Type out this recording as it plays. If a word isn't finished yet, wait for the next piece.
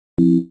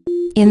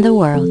In the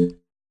world,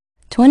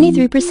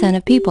 23%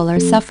 of people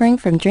are suffering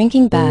from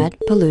drinking bad,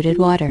 polluted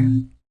water.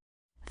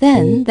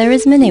 Then there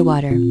is Mine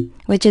water,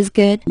 which is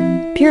good,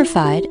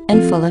 purified,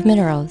 and full of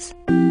minerals.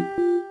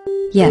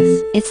 Yes,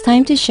 it's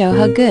time to show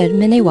how good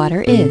Mine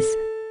water is.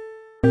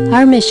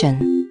 Our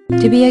mission,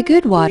 to be a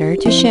good water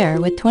to share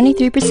with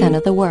 23%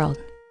 of the world.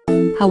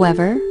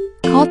 However,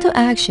 call to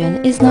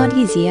action is not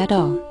easy at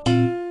all.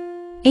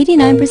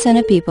 89%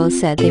 of people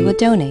said they would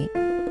donate,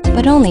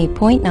 but only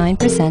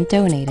 0.9%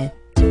 donated.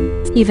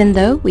 Even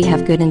though we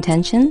have good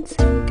intentions,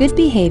 good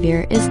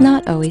behavior is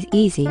not always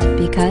easy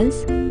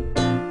because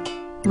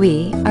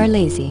we are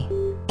lazy.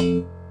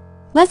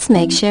 Let's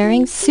make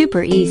sharing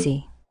super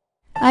easy.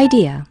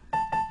 Idea: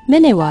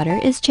 Mine water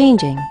is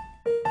changing.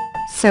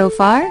 So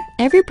far,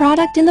 every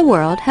product in the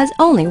world has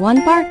only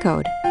one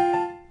barcode,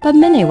 but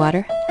Mine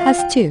water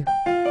has two.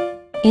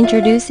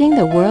 Introducing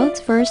the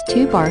world's first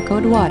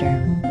two-barcode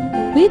water.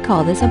 We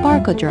call this a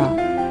barcode drop,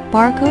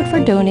 barcode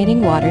for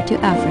donating water to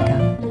Africa.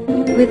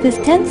 With this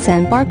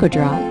 10-cent barcode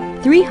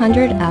drop,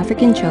 300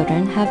 African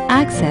children have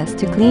access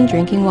to clean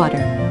drinking water.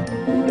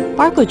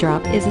 Barcode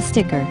drop is a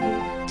sticker.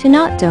 To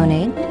not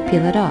donate,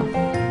 peel it off.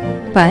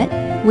 But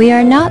we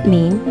are not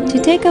mean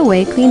to take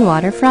away clean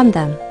water from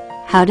them.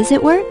 How does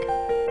it work?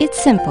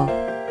 It's simple.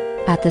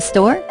 At the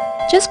store,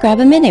 just grab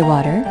a Mine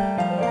water,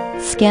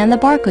 scan the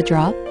barcode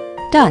drop,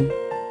 done.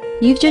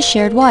 You've just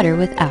shared water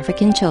with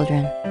African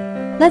children.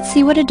 Let's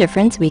see what a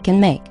difference we can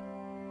make.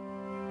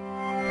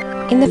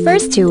 In the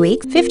first 2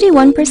 weeks,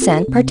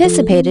 51%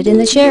 participated in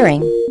the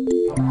sharing.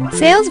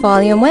 Sales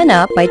volume went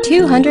up by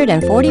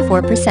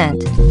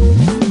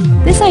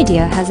 244%. This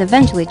idea has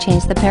eventually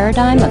changed the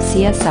paradigm of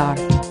CSR.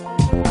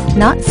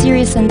 Not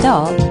serious and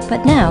dull,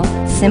 but now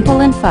simple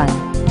and fun.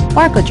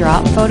 Barcode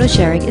drop photo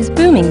sharing is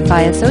booming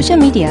via social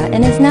media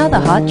and is now the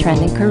hot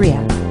trend in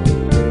Korea.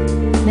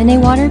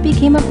 Mine water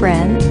became a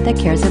brand that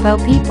cares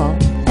about people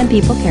and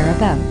people care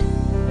about.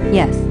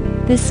 Yes,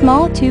 this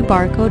small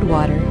two-barcode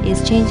water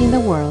is changing the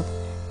world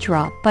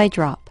drop by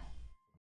drop.